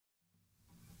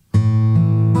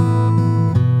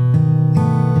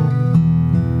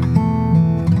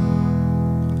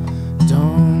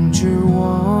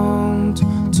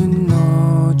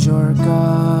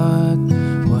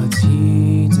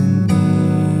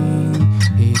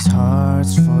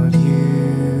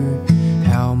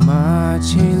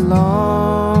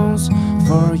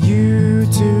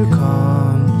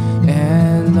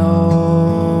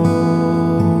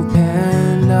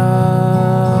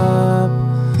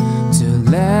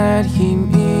let him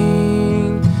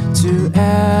in to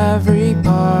every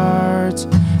part.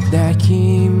 Let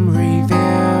him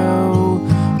reveal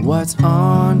what's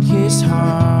on his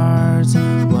heart.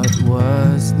 What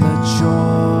was the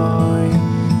joy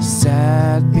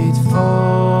set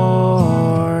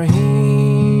before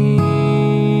him?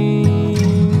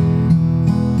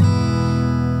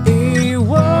 It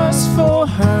was for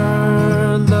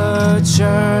her, the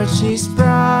church, his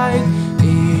bride.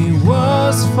 It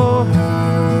was for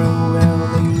her,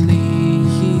 willingly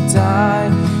he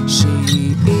died.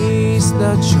 She is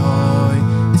the joy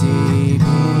deep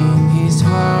in his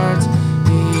heart,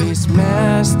 his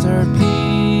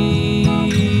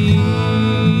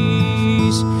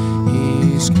masterpiece,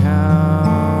 his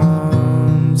counterpart.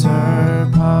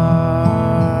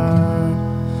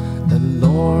 The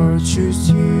Lord chose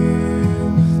you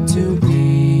to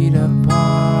be the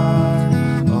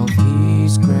part of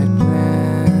his great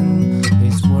plan,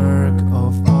 his work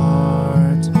of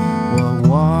art. What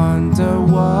wonder,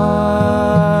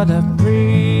 what a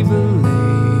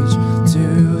privilege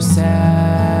to satisfy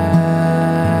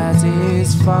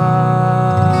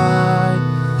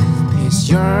his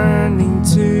yearning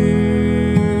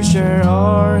to share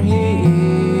all he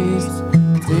is,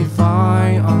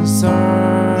 divine,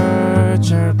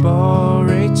 unsearchable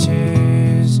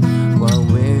riches. What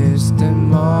wisdom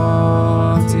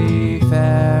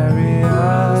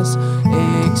multifarious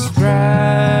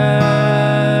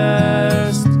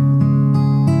expressed.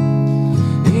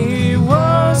 It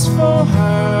was for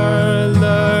her,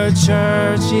 the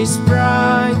church, his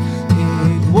bride.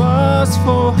 It was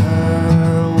for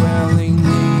her,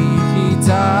 willingly he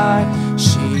died.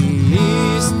 She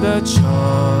is the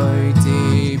joy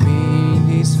deep in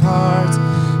his heart,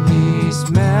 his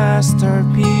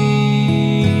masterpiece,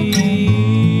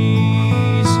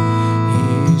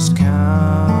 his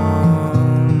counterpart.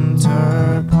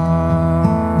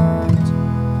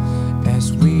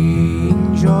 As we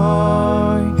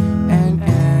enjoy and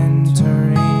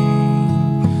entering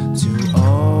to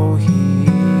all he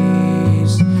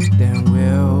is, then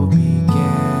we'll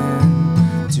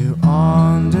begin to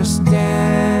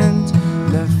understand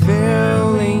the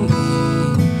feeling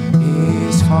in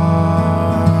his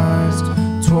heart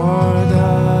toward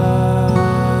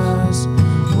us.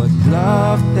 What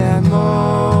love that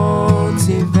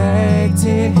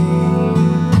motivated him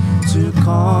to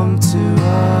come to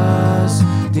us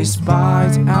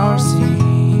despite our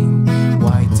sin.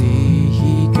 Why did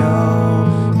he go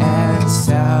and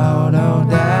sell all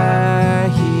that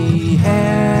he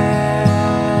had?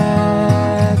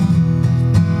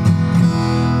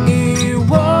 It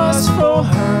was for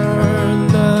her,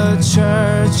 the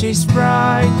church, his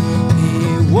bride.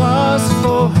 It was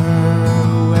for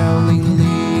her,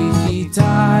 willingly he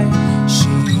died. She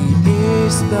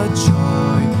is the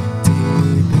joy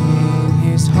deep in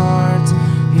his heart,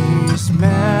 his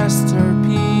master.